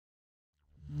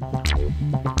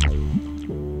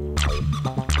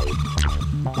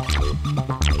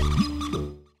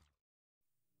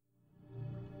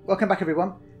Welcome back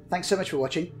everyone, thanks so much for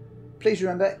watching. Please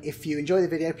remember, if you enjoy the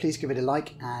video, please give it a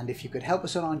like, and if you could help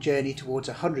us on our journey towards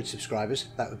 100 subscribers,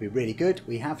 that would be really good.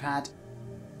 We have had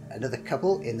another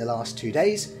couple in the last 2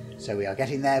 days, so we are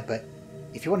getting there, but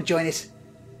if you want to join us,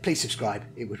 please subscribe,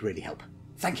 it would really help.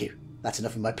 Thank you, that's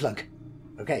enough of my plug.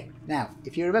 Okay, now,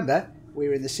 if you remember, we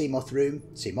were in the Seamoth room,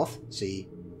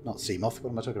 not Seamoth,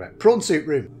 what am I talking about? Prawn Suit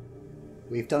room.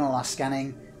 We've done all our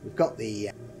scanning, we've got the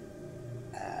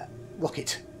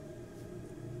rocket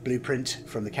blueprint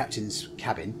from the captain's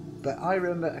cabin, but I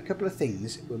remember a couple of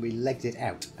things when we legged it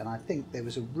out, and I think there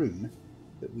was a room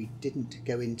that we didn't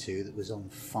go into that was on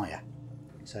fire.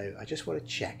 So I just want to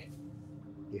check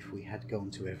if we had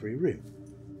gone to every room,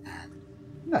 and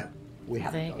no, we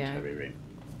haven't gone to every room.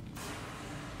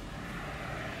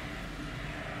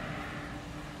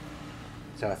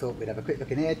 So I thought we'd have a quick look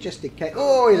in here just in case.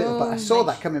 Oh, but I saw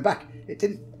that coming back. It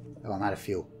didn't. Oh, I'm out of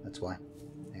fuel, that's why.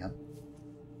 Hang on.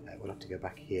 We'll have to go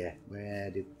back here. Where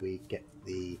did we get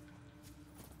the...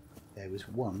 There was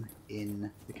one in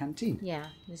the canteen. Yeah,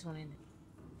 there's one in.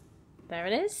 There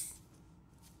it is.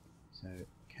 So,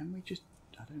 can we just...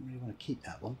 I don't really want to keep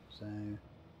that one, so...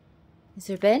 Is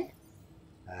there a bin?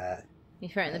 You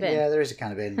throw it in the bin? Yeah, there is a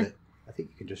can of bin, but I think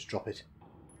you can just drop it.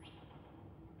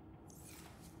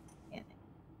 Yeah.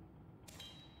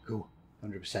 Cool.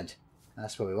 100%.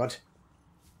 That's what we want.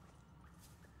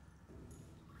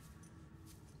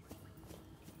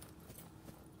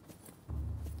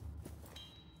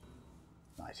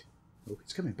 Oh,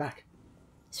 it's coming back.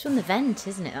 It's from the vent,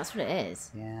 isn't it? That's what it is.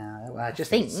 Yeah, well, I just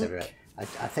think it's everywhere. I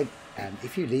think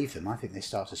if you leave them, I think they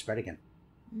start to spread again.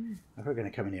 I'm probably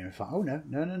going to come in here and find... Oh,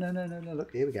 no.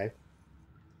 Look, here we go.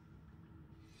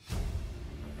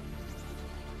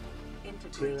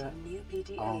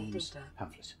 Arms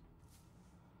pamphlet.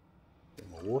 Bit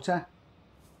more water.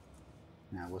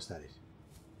 Now, what's that?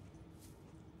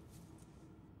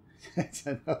 It's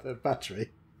another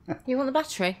battery. You want the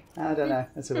battery? I don't know.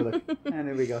 Let's have a look. And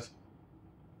who we got?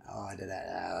 Oh, I don't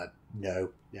know. No.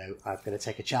 I've got to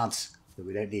take a chance that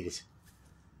we don't need it.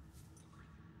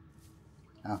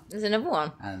 Oh. There's another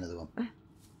one. And another one.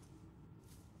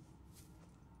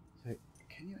 So,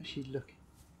 can you actually look?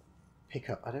 Pick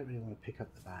up. I don't really want to pick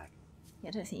up the bag. Yeah,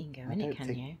 I don't think you can go in it,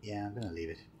 can you? Yeah, I'm going to leave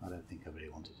it. I don't think I really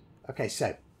want it. Okay,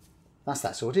 so that's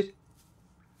that sorted.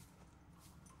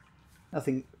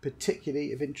 Nothing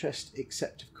particularly of interest,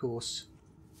 except, of course,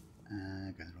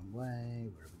 going the wrong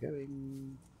way. Where are we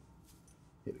going?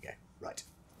 Here we go. Right.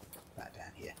 Back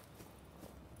down here.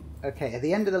 Okay, at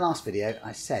the end of the last video,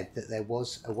 I said that there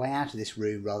was a way out of this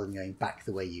room rather than going back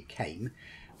the way you came,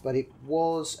 but it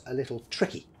was a little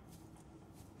tricky.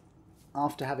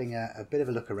 After having a bit of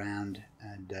a look around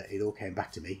and it all came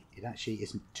back to me, it actually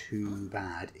isn't too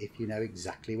bad if you know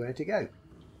exactly where to go.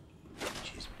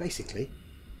 Which is basically...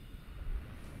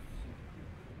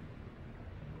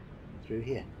 through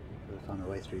here. Got to find my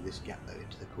way through this gap though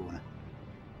into the corner.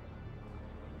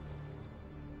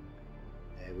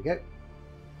 There we go.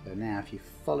 So now if you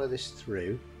follow this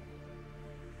through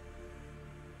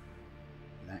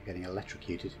without getting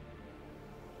electrocuted,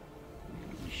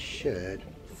 you should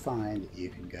find that you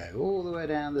can go all the way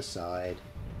down the side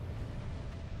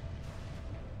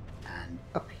and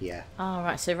up here. Oh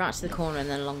right, so right to the corner and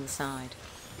then along the side.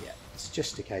 Yeah, it's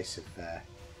just a case of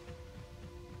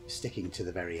sticking to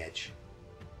the very edge.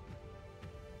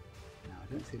 Now, I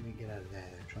don't think we can get out of there.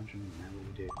 I'm trying to remember now what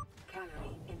we do.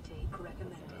 Calorie intake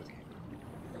recommended. Okay.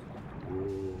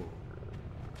 Ooh.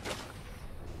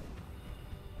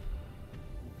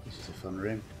 This is a fun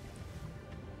room.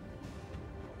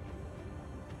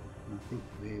 And I think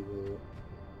we will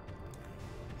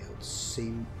get old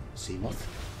Seamoth,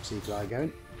 sea fly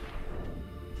going.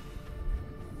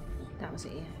 That was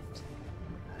it, yeah.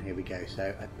 And here we go.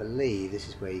 So I believe this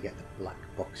is where you get the black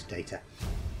box data.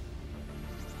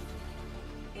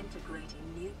 Integrating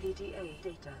new PDA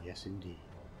data. Yes, indeed.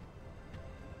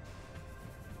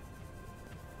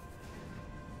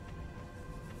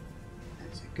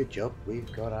 That's a good job.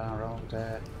 We've got our old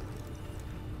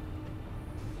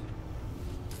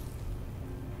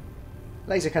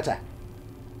laser cutter.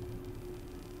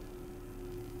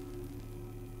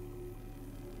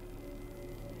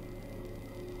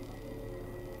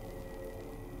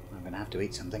 I'm going to have to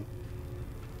eat something.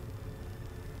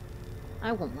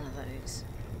 I want one of those.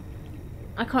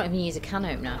 I can't even use a can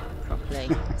opener properly,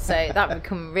 so that would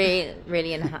come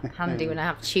really handy when I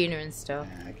have tuna and stuff.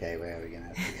 Okay, where are we going to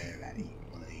have to go and eat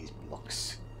one of these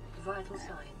blocks? Vital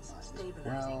signs stabilizing.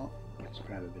 Well, let's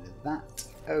grab a bit of that.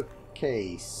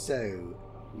 Okay, so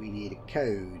we need a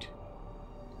code.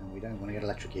 And we don't want to get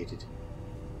electrocuted.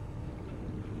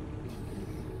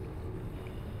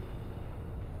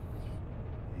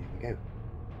 Here we go.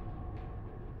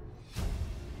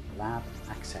 Lab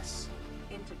access.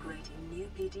 Integrating new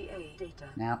PDA data.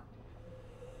 Now,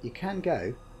 you can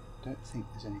go. Don't think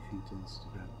there's anything to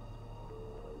Instagram.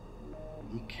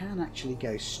 You can actually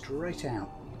go straight out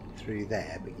through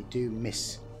there, but you do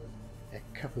miss a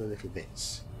couple of little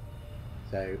bits.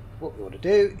 So what we want to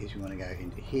do is we want to go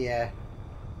into here,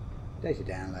 data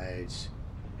downloads,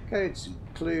 codes and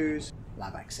clues,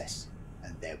 lab access,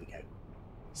 and there we go.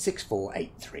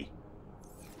 6483.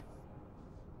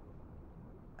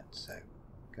 So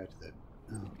go to the,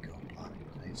 oh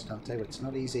god, start table. It's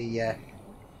not easy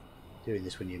doing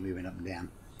this when you're moving up and down.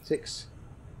 6,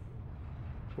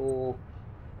 4,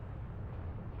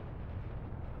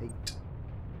 8,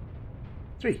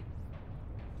 3.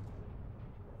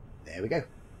 There we go.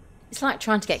 It's like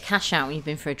trying to get cash out when you've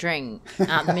been for a drink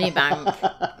at the mini bank,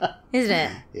 isn't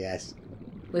it? Yes.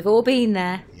 We've all been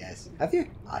there. Yes. Have you?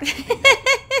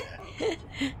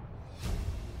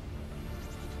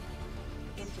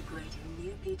 Integrating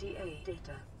new PDA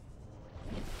data.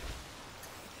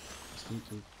 Just need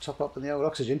to top up on the old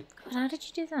oxygen. God, how did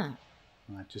you do that?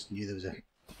 I just knew there was a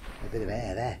bit of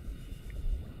air there.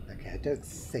 Okay, I don't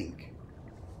think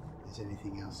there's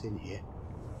anything else in here.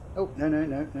 Oh, no.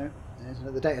 There's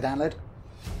another data download.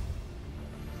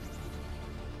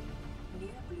 New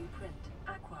blueprint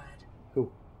acquired.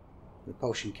 Cool.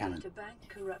 Repulsion cannon. Interbank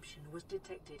corruption was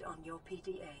detected on your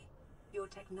PDA. Your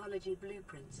technology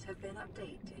blueprints have been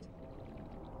updated.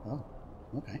 Oh,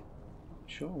 okay. Not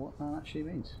sure what that actually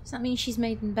means. Does that mean she's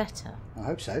made them better? I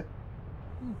hope so.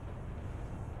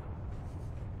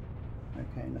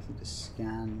 Okay, nothing to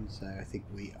scan, so I think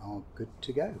we are good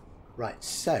to go. Right,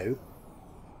 so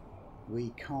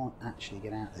we can't actually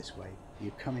get out this way.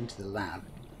 You come into the lab,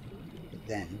 but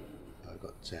then I've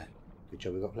got good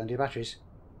job. We've got plenty of batteries.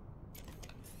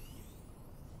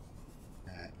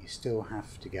 You still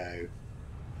have to go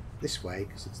this way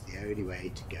because it's the only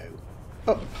way to go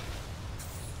up.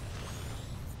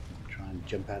 Try and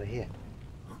jump out of here.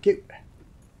 Cute.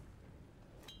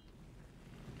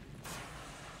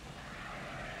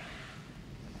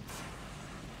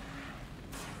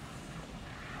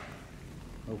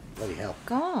 Oh, bloody hell.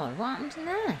 God, what happened in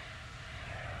there?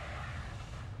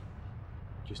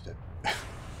 Just a...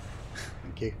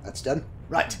 Thank you. That's done.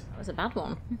 Right. That was a bad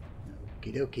one.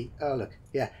 Okie dokie. Oh, look.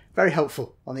 Yeah, very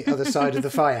helpful on the other side of the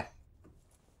fire.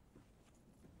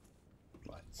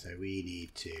 Right, so we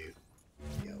need to...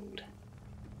 The old...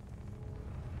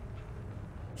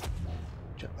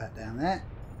 Chuck that down there.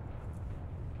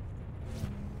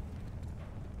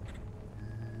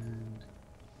 And...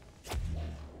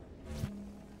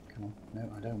 Come on.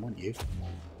 No, I don't want you.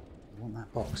 I want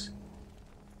that box.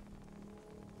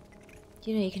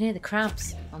 You know, you can hear the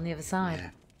crabs on the other side. Yeah,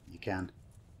 you can.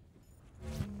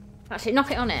 Actually,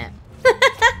 knock it on it. There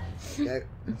you go.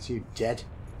 That's you dead.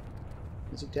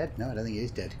 Is it dead? No, I don't think it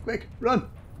is dead. Quick, run!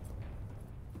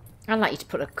 I'd like you to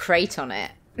put a crate on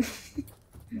it.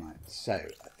 Right, so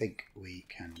I think we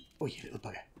can... Oh, you little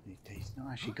bugger. He's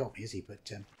not actually got me, is he?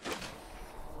 But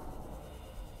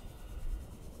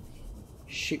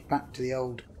shoot back to the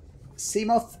old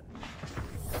Seamoth.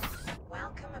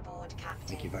 Welcome aboard, Captain.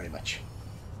 Thank you very much.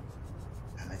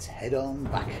 And let's head on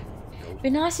back. It'd be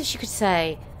nice if she could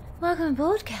say, "Welcome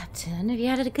aboard, Captain. Have you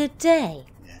had a good day?"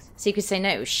 Yes. So you could say, no,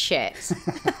 it was shit.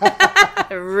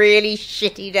 A really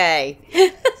shitty day.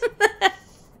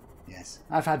 Yes,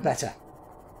 I've had better.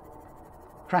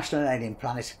 Crashed on an alien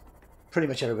planet. Pretty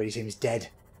much everybody seems dead.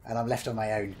 And I'm left on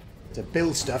my own to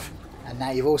build stuff. And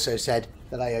now you've also said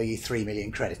that I owe you 3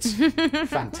 million credits.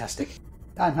 Fantastic.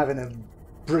 I'm having a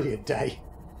brilliant day.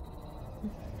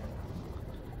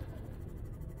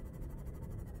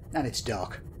 And it's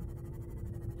dark,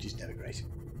 which is never great.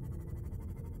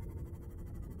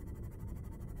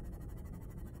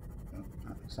 Oh,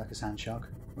 that looks like a sand shark.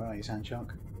 Where are you, sand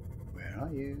shark? Where are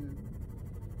you?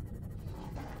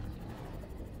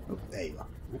 Oh, there you are.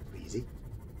 Oh, easy.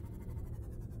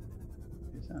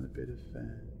 Is that a bit of...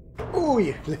 Oh,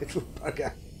 you little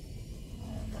bugger.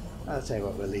 I'll tell you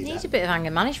what, we'll leave Need that. a bit of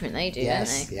anger management, they do,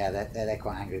 Yes, don't they? yeah, they're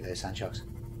quite angry, those sand sharks.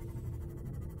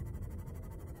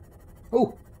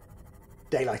 Oh!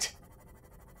 Daylight.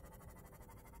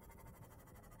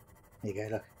 There you go,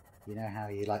 look. You know how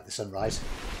you like the sunrise?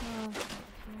 Oh.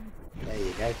 There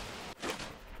you go.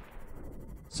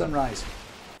 Sunrise.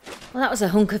 Well, that was a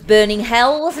hunk of burning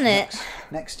hell, wasn't it?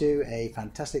 Next to a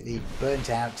fantastically burnt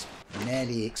out,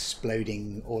 nearly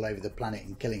exploding all over the planet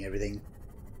and killing everything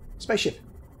spaceship.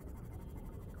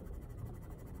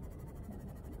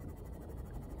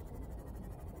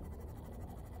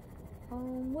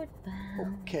 Homeward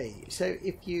bound. Okay, so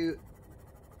if you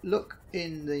look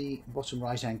in the bottom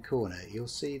right hand corner, you'll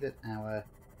see that our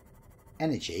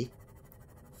energy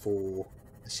for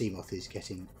the Seamoth is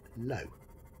getting low,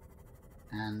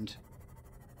 and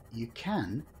you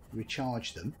can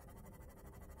recharge them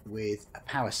with a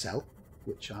power cell,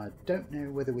 which I don't know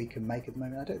whether we can make at the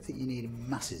moment. I don't think you need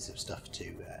masses of stuff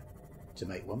to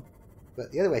make one,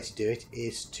 but the other way to do it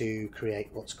is to create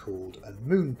what's called a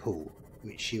Moonpool,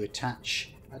 which you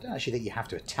attach. I don't actually think you have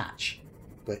to attach,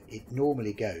 but it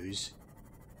normally goes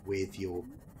with your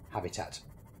habitat,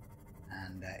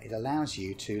 and it allows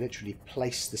you to literally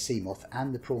place the Seamoth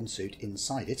and the prawn suit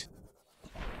inside it.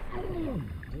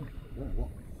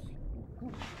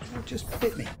 What just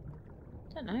bit me?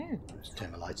 Don't know. Let's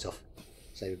turn the lights off,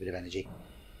 save a bit of energy.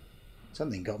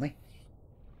 Something got me.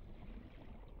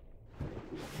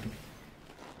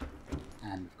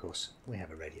 And of course we have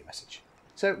a radio message,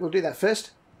 so we'll do that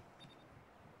first.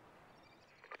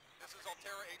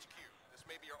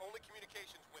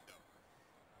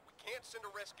 Send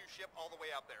a rescue ship all the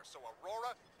way out there. So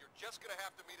Aurora, you're just gonna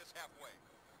have to meet us halfway.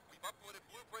 We've uploaded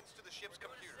blueprints to the ship's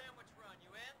computer. Sandwich run,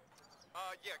 you in?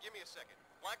 Yeah, give me a second.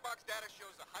 Black box data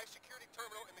shows the high security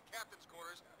terminal in the captain's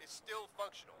quarters is still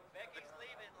functional. Becky's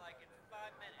leaving like in 5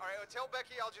 minutes. All right, tell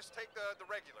Becky I'll just take the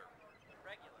regular.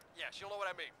 Regular. Yeah, she'll know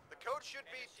what I mean. The code should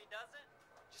And be... if she doesn't?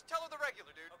 Just tell her the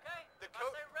regular, dude. Okay. The If I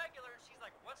say regular, she's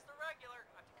like, what's the regular?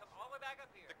 I have to come all the way back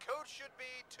up here. The code should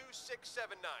be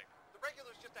 2679. The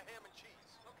regular's just a ham and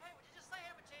cheese. Okay, would you just say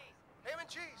ham and cheese? Ham and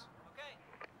cheese. Okay.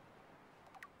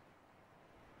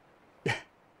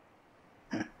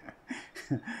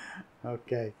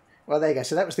 Okay, well there you go.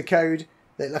 So that was the code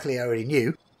that luckily I already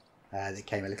knew. That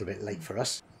came a little bit late for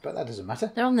us, but that doesn't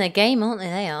matter. They're on their game, aren't they?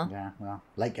 They are. Yeah, well,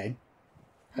 late game.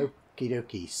 Okie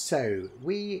dokie. So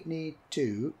we need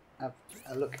to have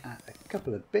a look at a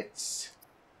couple of bits.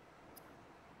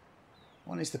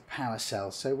 One is the power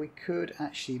cell, so we could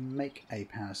actually make a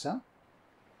power cell.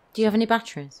 Do you have any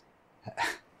batteries?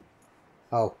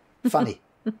 Oh, funny.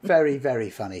 Very, very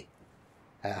funny.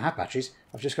 I have batteries,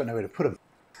 I've just got nowhere to put them.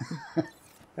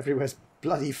 Everywhere's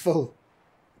bloody full.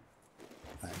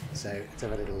 Right, so let's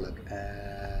have a little look.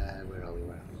 Where are we?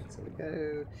 Let's have a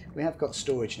go. We have got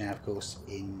storage now, of course,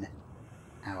 in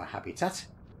our habitat.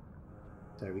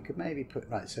 So we could maybe put...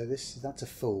 Right, so that's a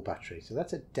full battery. So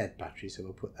that's a dead battery, so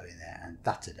we'll put that in there. And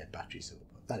that's a dead battery, so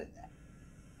we'll put that in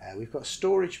there. We've got a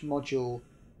storage module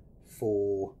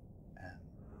for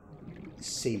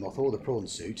Seamoth or the prawn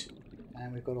suit.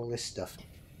 And we've got all this stuff,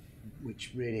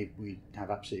 which really we have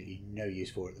absolutely no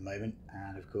use for at the moment.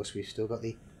 And of course we've still got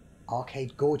the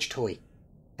arcade gorge toy.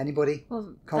 Anybody?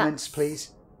 Well, Comments,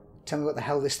 please? Tell me what the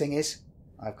hell this thing is.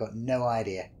 I've got no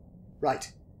idea.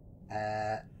 Right.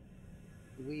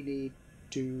 We need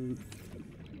to...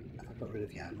 I've got rid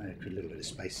of... Yeah, I'm going to put a little bit of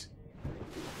space.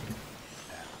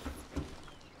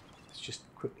 Let's just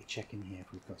quickly check in here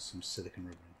if we've got some silicon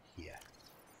rubber in here.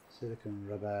 Silicon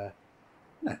rubber...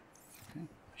 No. Okay.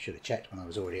 I should have checked when I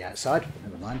was already outside.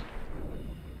 Never mind.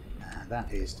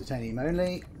 That is titanium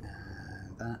only.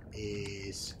 And that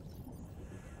is...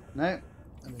 No.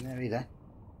 Nothing there either.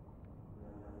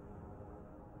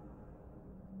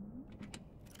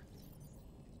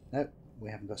 Nope. We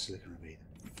haven't got silicon rubber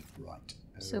either. Right.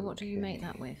 So what do you make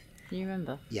that with? Can you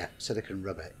remember? Yeah, silicon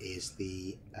rubber is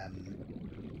the...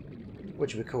 what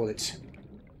do we call it?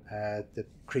 The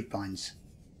creep vines.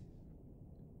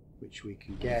 Which we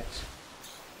can get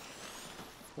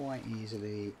quite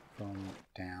easily from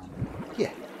down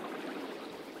here.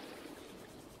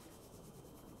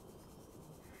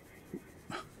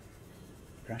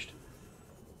 Crashed.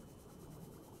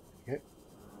 There we go.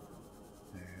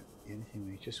 So the only thing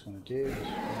we just want to do is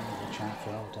watch out for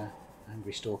old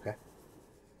angry stalker,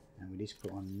 and we need to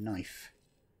put on knife.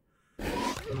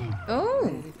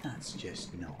 Oh! That's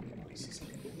just not nice, is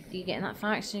it? Are you getting that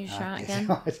fire extinguisher out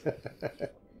yes. again?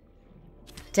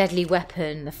 Deadly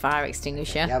weapon, the fire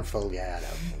extinguisher. Yeah, I'm full. Yeah, I know.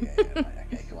 Yeah, right,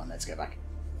 okay, come on, let's go back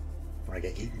before I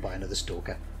get eaten by another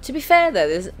stalker. To be fair,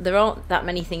 though, there aren't that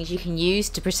many things you can use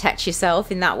to protect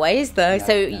yourself in that way, is there? No,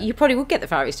 so no. you probably would get the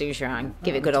fire extinguisher out and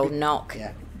give it a good old knock.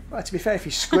 Yeah. Well, to be fair, if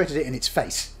you squirted it in its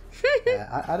face,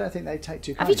 I don't think they'd take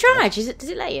too Have you kindly to tried? that. Does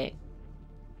it let you?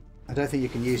 I don't think you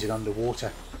can use it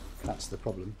underwater. That's the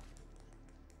problem.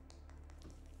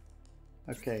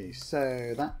 Okay,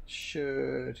 so that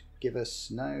should give us...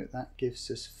 No, that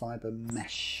gives us fibre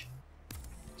mesh.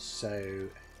 So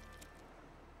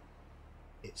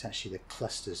it's actually the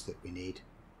clusters that we need.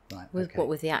 Right, With okay. what?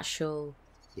 With the actual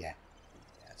Yeah,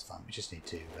 that's fine. We just need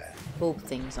to... bulb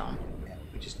things on. yeah,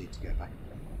 we just need to go back.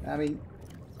 I mean,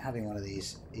 having one of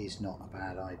these is not a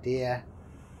bad idea.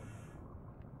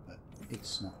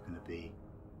 it's not going to be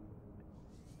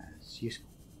as useful.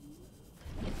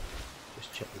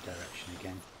 Just check the direction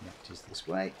again. Yep, it is this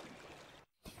way.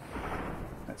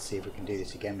 Let's see if we can do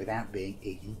this again without being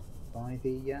eaten by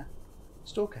the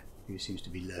stalker, who seems to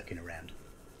be lurking around.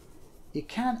 You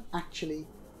can actually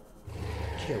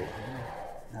kill.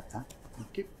 Have that.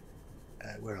 Thank you.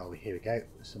 Where are we? Here we go.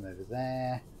 There's some over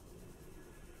there.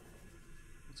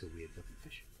 It's a weird looking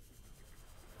fish.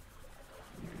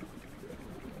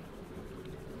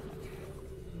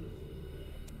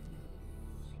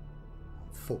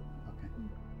 Full. Okay.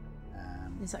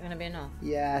 Is that going to be enough?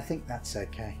 Yeah, I think that's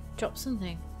okay. Drop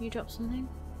something. You drop something?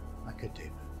 I could do.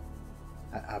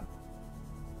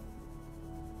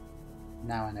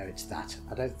 Now I know it's that.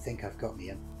 I don't think I've got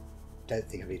any. Don't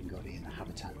think I've even got any in the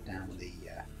habitat down the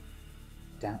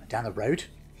down the road.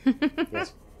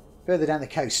 Yes, further down the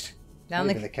coast. Down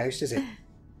the coast, is it?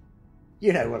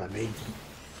 You know what I mean.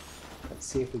 Let's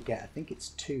see if we get. I think it's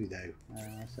 2 though.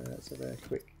 So let's have a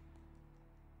quick.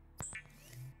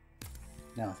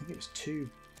 No, I think it was 2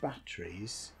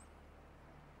 batteries.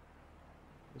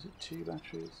 Was it 2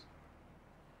 batteries?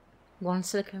 1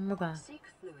 silicone rubber. Seek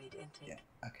fluid intake. Yeah.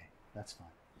 Okay, that's fine.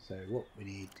 So what we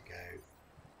need to go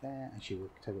there. Actually, we'll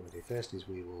tell you what we'll do first is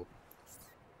we will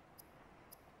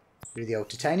do the old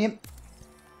titanium.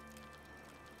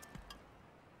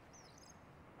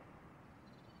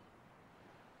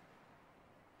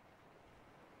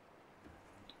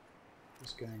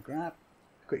 Just go and grab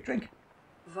a quick drink.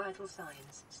 Vital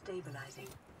signs stabilizing.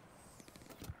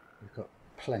 We've got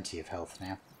plenty of health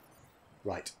now.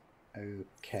 Right.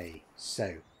 Okay.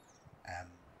 So,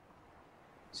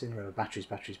 Cinema batteries.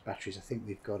 I think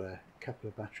we've got a couple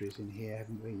of batteries in here,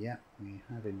 haven't we? Yeah, we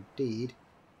have indeed.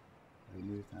 We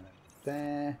move that over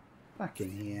there, back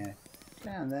in here,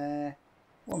 down there.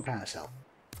 1 pound of cell.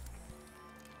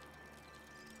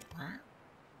 Wow.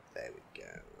 There we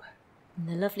go. And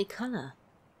the lovely colour.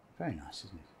 Very nice,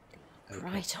 isn't it? Okay.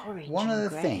 Bright orange. One and other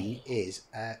grey. thing is,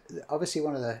 obviously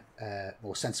one of the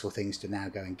more sensible things to now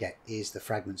go and get is the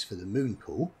fragments for the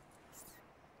Moonpool.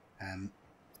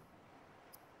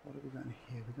 What have we got in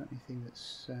here? Have we got anything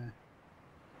that's...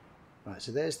 Right,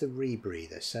 so there's the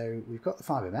rebreather. So we've got the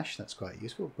fibre mesh, that's quite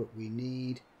useful, but we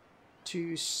need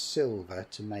 2 silver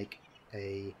to make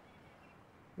a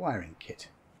wiring kit.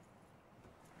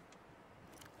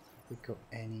 Have we got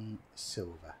any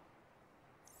silver?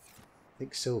 I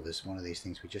think silver's one of these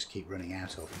things we just keep running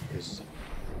out of because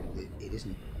it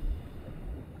isn't.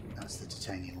 That's the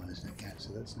titanium one, isn't it? Yeah,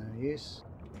 so that's no use.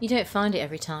 You don't find it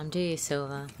every time, do you,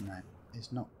 Silver? No,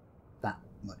 it's not that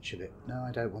much of it. No,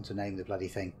 I don't want to name the bloody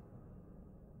thing.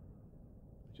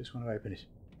 I just want to open it.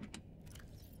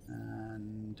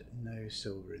 And no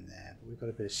silver in there, but we've got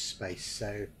a bit of space,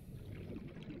 so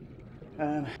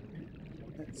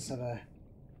let's have a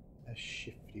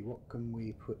shifty. What can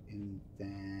we put in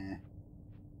there?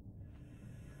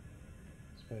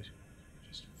 I suppose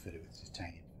just fill it with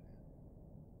titanium.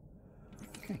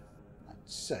 Okay, right,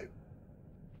 so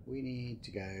we need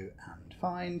to go and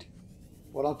find.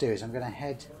 What I'll do is I'm going to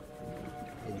head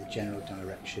in the general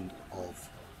direction of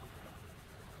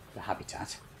the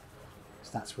habitat. So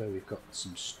that's where we've got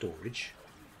some storage.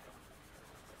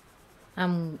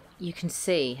 You can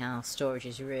see how storage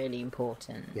is really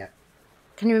important. Yeah.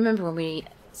 Can you remember when we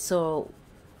saw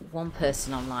one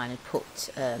person online had put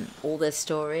all their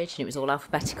storage and it was all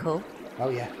alphabetical? Oh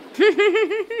yeah.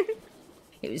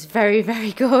 It was very,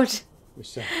 very good. It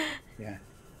was, yeah.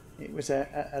 It was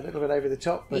a little bit over the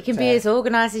top. But, you can be as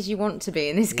organised as you want to be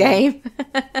in this game.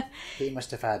 He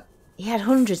must have had... He had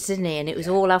hundreds, didn't he? And it was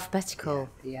all alphabetical.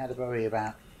 Yeah, he had probably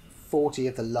about 40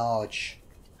 of the large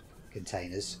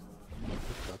containers.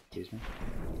 Excuse me.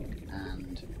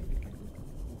 And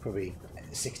probably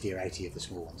 60 or 80 of the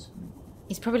small ones.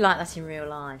 He's probably like that in real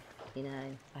life, you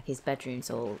know. Like his bedroom's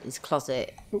all... His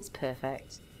closet, it's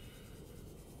perfect.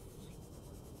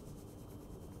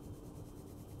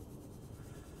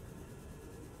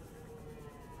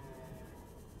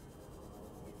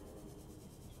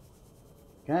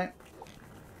 Okay.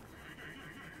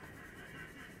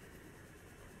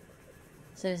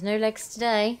 So there's no legs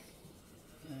today.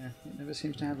 It never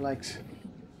seems to have legs.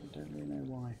 I don't really know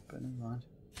why, but never mind.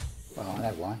 Well, I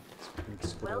know why.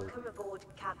 It's Welcome aboard,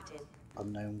 Captain.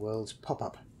 Unknown Worlds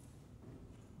pop-up.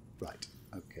 Right,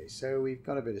 okay, so we've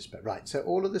got a bit of space. Right, so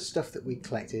all of the stuff that we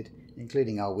collected,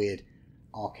 including our weird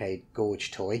arcade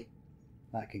gorge toy,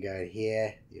 that can go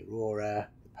here, the Aurora,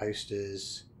 the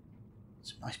posters.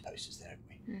 Some nice posters there, haven't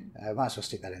we? Might as well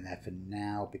stick that in there for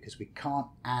now, because we can't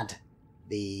add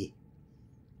the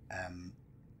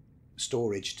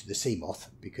storage to the Seamoth,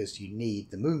 because you need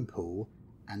the Moonpool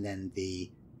and then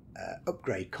the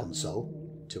upgrade console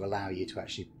to allow you to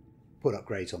actually put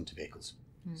upgrades onto vehicles.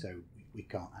 So we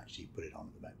can't actually put it on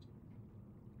at the moment.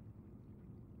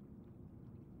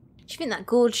 Do you think that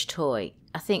gorge toy,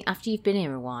 I think after you've been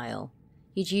here a while,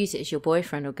 you'd use it as your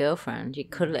boyfriend or girlfriend.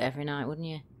 You'd cuddle it every night, wouldn't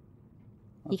you?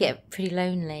 You get pretty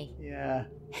lonely. Yeah.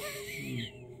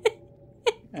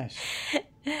 Yes.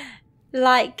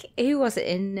 Like, who was it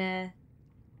in... I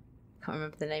can't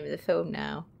remember the name of the film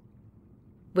now.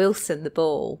 Wilson the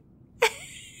Ball.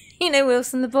 You know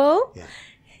Wilson the Ball? Yeah.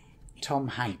 Tom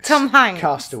Hanks. Tom Hanks.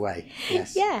 Castaway.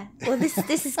 Yes. Yeah. Well,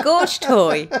 this is Gorge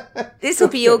Toy. This will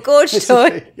be your Gorge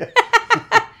Toy.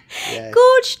 Yeah.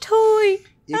 Gorge Toy.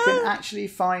 You can actually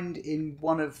find in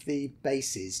one of the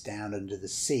bases down under the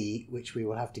sea, which we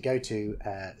will have to go to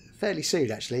fairly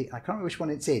soon, actually. I can't remember which one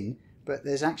it's in, but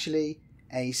there's actually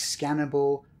a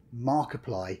scannable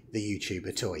Markiplier, the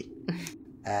YouTuber toy.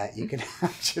 You can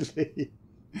actually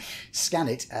scan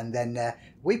it, and then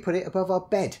we put it above our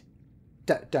bed.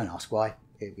 Don't ask why.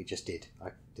 We just did.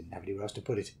 I didn't have anywhere else to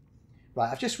put it. Right,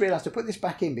 I've just realised to put this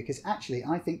back in because actually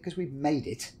I think because we've made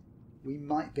it, we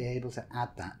might be able to add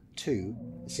that to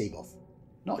the Seamoth.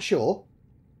 Not sure,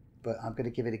 but I'm going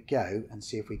to give it a go and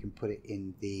see if we can put it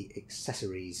in the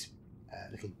accessories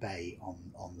little bay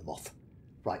on the Moth.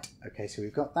 Right, okay, so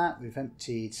we've got that. We've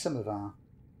emptied some of our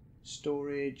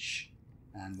storage,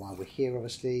 and while we're here,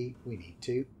 obviously, we need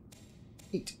to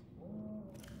eat.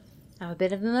 Have a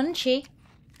bit of a munchie.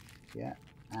 Yeah,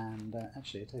 and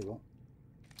actually, I'll tell you what,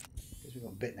 because we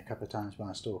got bitten a couple of times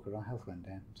by a stalker, our health went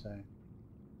down, so...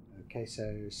 Okay,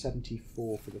 so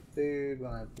 74 for the food.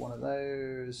 We'll have one of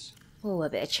those. Oh, a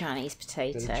bit of Chinese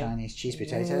potato. A bit of Chinese cheese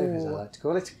potato, as I like to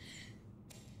call it.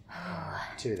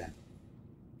 Two of them.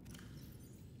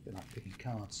 A bit like picking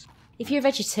cards. If you're a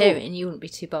vegetarian, you wouldn't be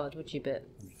too bothered, would you? But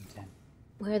 110.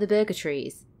 where are the burger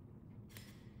trees?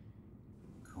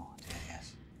 Oh dear,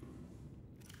 yes.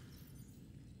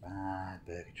 Bad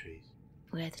burger trees.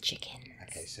 Where are the chickens?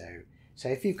 Okay, so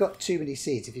if you've got too many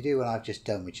seeds, if you do what I've just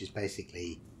done, which is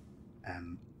basically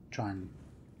try and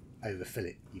overfill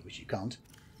it, which you can't,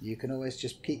 you can always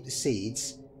just keep the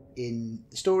seeds in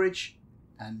storage,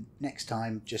 and next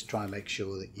time just try and make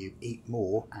sure that you eat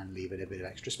more and leave it a bit of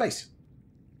extra space.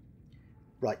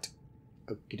 Right,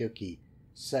 okie dokie.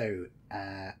 So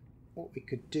what we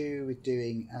could do with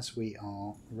doing, as we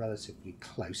are relatively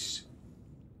close,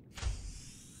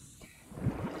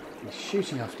 is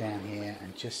shooting off down here,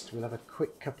 and just we'll have a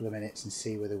quick couple of minutes and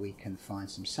see whether we can find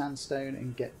some sandstone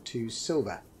and get to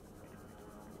silver,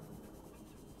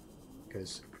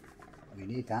 because we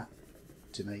need that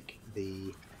to make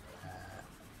the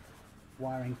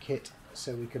wiring kit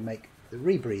so we can make the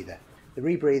rebreather. The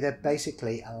rebreather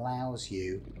basically allows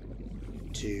you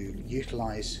to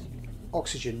utilise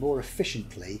oxygen more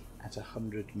efficiently at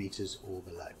 100 metres or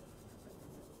below.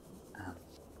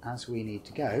 As we need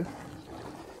to go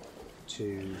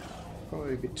to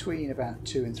probably between about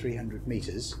 200 and 300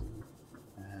 metres,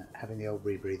 having the old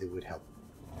rebreather would help.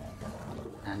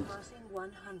 And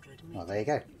well, there you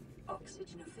go.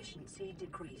 Oxygen efficiency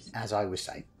decreased. As I was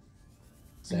saying.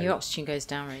 So, And your oxygen goes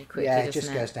down really quickly, yeah, it doesn't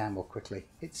just it? goes down more quickly.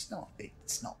 It's not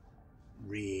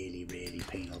really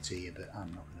penal to you, but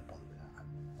I'm not going to bother with that.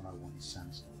 What I want is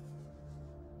sandstone.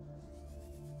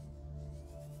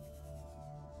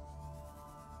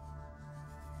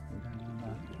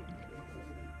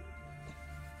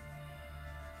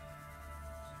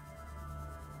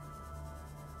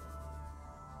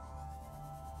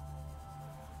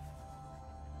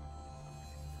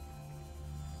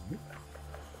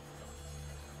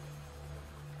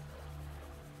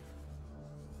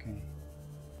 Okay.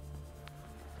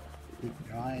 Keep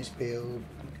your eyes peeled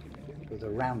for the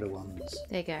rounder ones.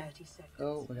 There you go. 30 seconds.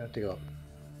 Oh, we're going to have to go up.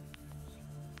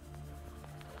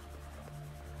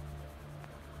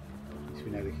 At least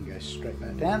we know we can go straight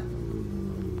back down.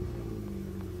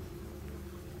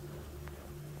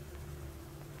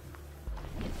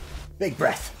 Big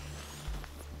breath.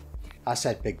 I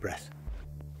said big breath.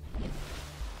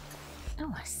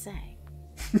 Oh, I say.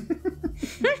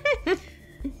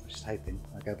 Just hoping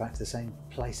I go back to the same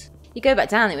place. You go back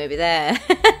down, it won't be there.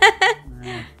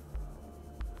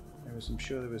 I'm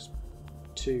sure there was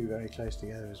two very close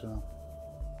together as well.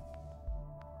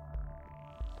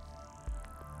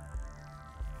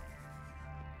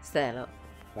 It's there, look.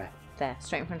 Where? There,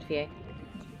 straight in front of you.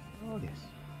 Oh yes.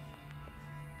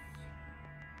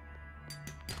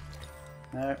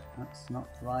 No, that's not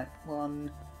the right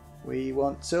one. We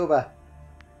want silver.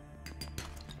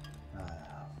 Oh,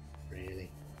 really?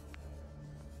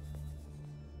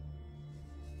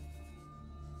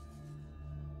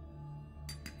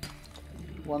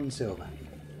 One silver.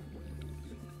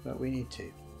 But we need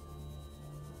two.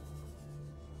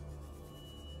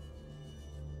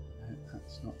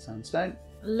 That's not sandstone.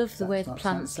 I love the way That's the not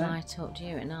plants sandstone. light up to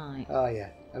you at night. Oh yeah,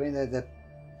 I mean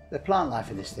the plant life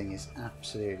in this thing is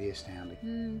absolutely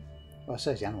astounding. Well,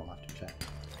 so is the animal life, to be fair.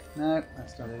 No,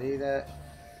 that's not it either.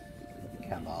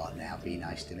 Come on now, be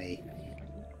nice to me.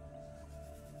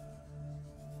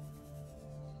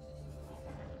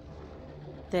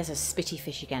 There's a spitty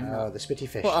fish again. Oh, the spitty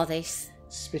fish. What are these?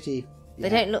 Spitty. They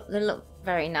yeah. don't look. They look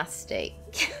very nasty.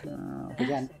 Oh,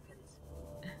 again.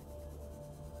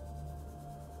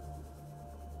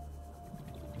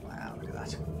 Wow, look at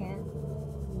that. Yeah.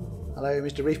 Hello,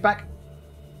 Mr. Reefback.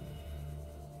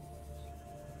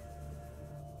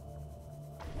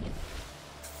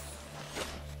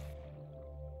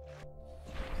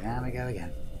 There we go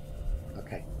again.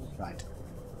 Okay, right.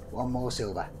 One more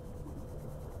silver.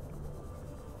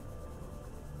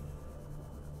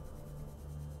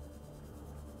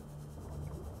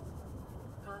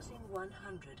 Passing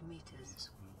 100 meters.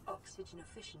 Oxygen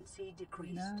efficiency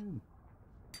decreased. No.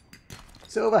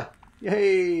 Silver!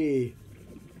 Yay!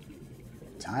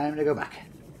 Time to go back.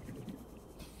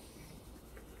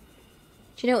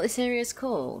 Do you know what this area is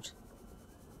called?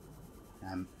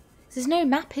 There's no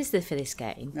map, is there, for this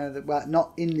game? No, well,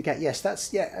 not in the game. Yes,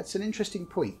 that's an interesting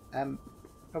point.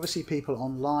 Obviously, people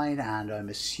online, and I'm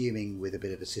assuming with a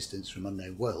bit of assistance from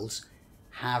Unknown Worlds,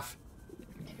 have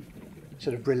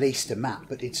sort of released a map,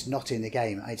 but it's not in the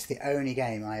game. It's the only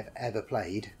game I've ever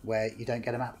played where you don't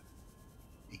get a map.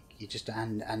 You just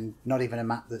and not even a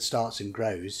map that starts and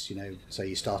grows. You know, so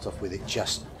you start off with it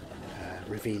just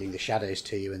revealing the shadows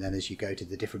to you, and then as you go to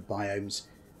the different biomes,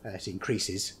 it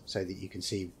increases so that you can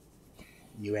see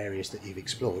new areas that you've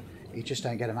explored. You just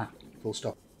don't get a map, full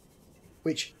stop.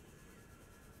 Which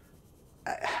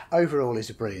overall is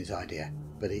a brilliant idea,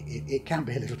 but it can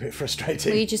be a little bit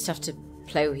frustrating. Well, you just have to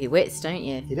play with your wits, don't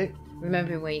you? You do.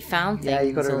 Remembering where you found things Yeah,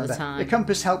 you've got to all remember. the time. The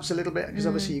compass helps a little bit because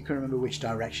obviously you can remember which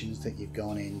directions that you've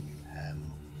gone in.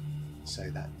 So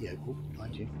that, yeah, oh,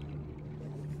 behind you.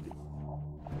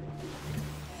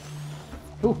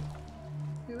 Oh,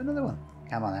 do another one.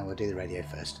 Come on then, we'll do the radio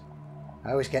first.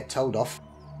 I always get told off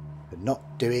for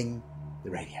not doing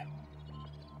the radio.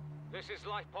 This is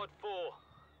LifePod 4.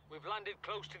 We've landed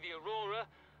close to the Aurora.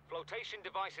 Flotation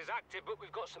device is active, but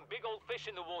we've got some big old fish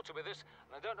in the water with us,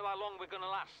 and I don't know how long we're going to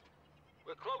last.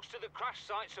 We're close to the crash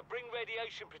site, so bring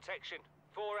radiation protection.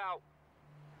 4 out.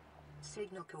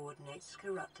 Signal coordinates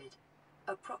corrupted.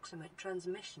 Approximate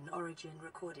transmission origin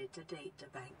recorded to data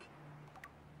bank.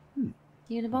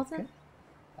 You gonna bother?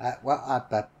 Okay.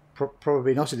 Well,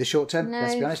 probably not in the short term, No.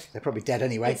 let's be honest. They're probably dead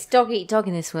anyway. It's dog eat dog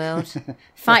in this world.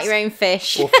 Fight your own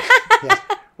fish. Or, yes,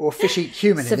 or fish eat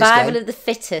human Survival in this game. of the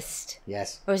fittest.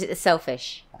 Yes. Or is it the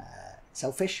selfish?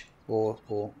 Selfish or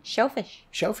Shellfish.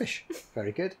 shellfish.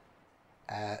 Very good.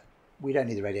 We don't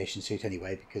need the radiation suit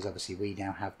anyway because obviously we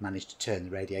now have managed to turn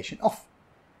the radiation off.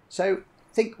 So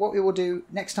I think what we will do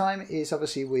next time is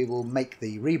obviously we will make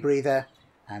the rebreather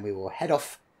and we will head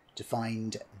off to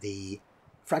find the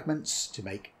fragments to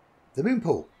make the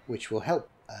Moonpool, which will help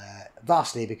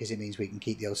vastly because it means we can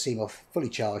keep the old Seamoth fully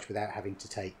charged without having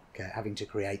to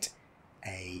create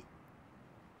a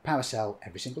power cell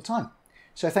every single time.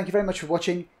 So thank you very much for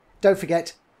watching. Don't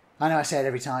forget, I know I say it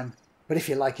every time, but if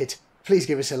you like it, please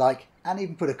give us a like and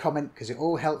even put a comment because it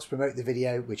all helps promote the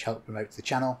video, which helps promote the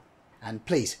channel. And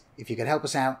please, if you could help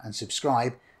us out and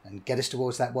subscribe and get us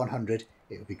towards that 100,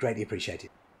 it would be greatly appreciated.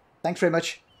 Thanks very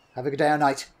much. Have a good day or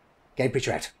night. Game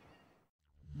Preacher out.